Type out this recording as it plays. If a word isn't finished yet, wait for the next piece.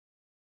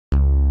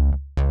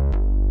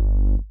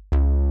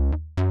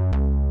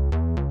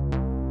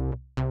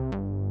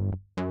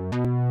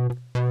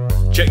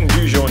Chicken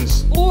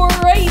Goujons.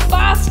 Alright,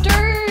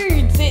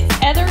 bastards! It's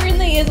Heather in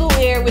the Izzle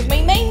here with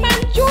my main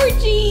man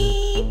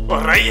Georgie!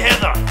 Alright,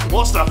 Heather,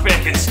 what's the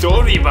fucking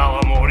story,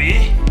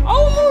 Balamori?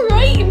 Oh, I'm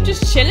alright, I'm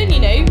just chilling,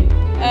 you know.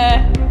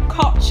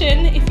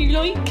 Cotchin, if you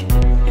like.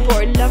 I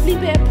bought a lovely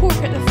bit of pork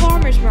at the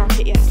farmer's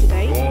market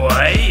yesterday.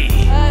 Why?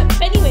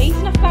 But anyways,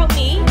 enough about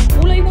me.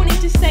 All I wanted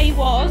to say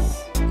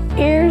was...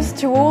 Here's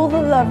to all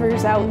the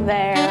lovers out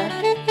there.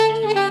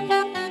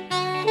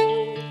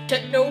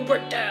 Techno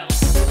breakdown.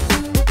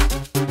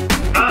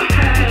 A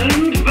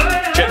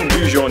handbag. Chicken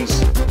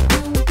Goujons.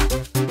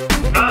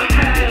 A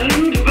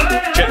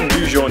handbag. Chicken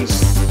Goujons.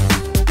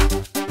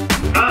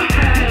 A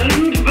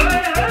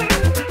handbag.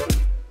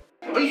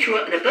 I used to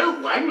work in a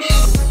boat once.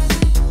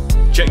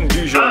 Chicken A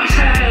Goujons.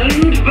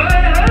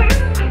 handbag.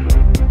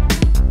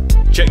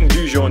 Chicken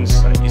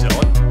Goujons. Right, is it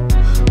on?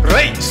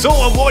 Right, so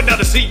I'm walking down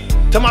the street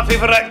to my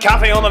favourite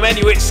cafe on the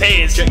menu. It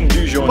says Chicken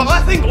Goujons. But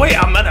I think, wait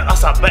a minute,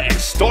 that's a bit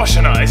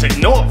extortionate, is it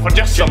not? For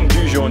just some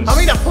Goujons. I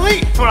mean, a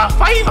plate for a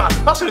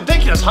 £5. That's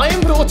ridiculous. High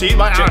in protein,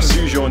 my Chicken arse.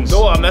 Goujons.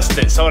 No, I missed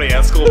it. Sorry,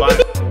 let's go back.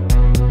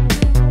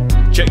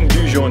 Chicken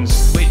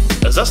Goujons. Wait,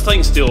 is this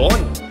thing still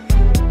on?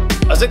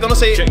 Is it gonna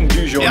say Chicken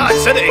Goujons? Yeah, I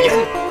said it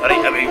again.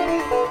 Right, I mean.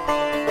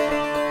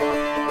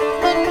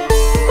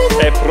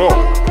 Hey, Pro,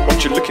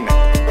 what you looking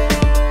at?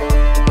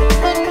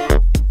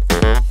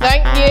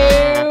 Thank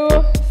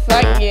you.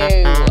 Thank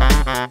you.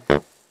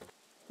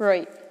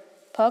 Right,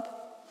 pub.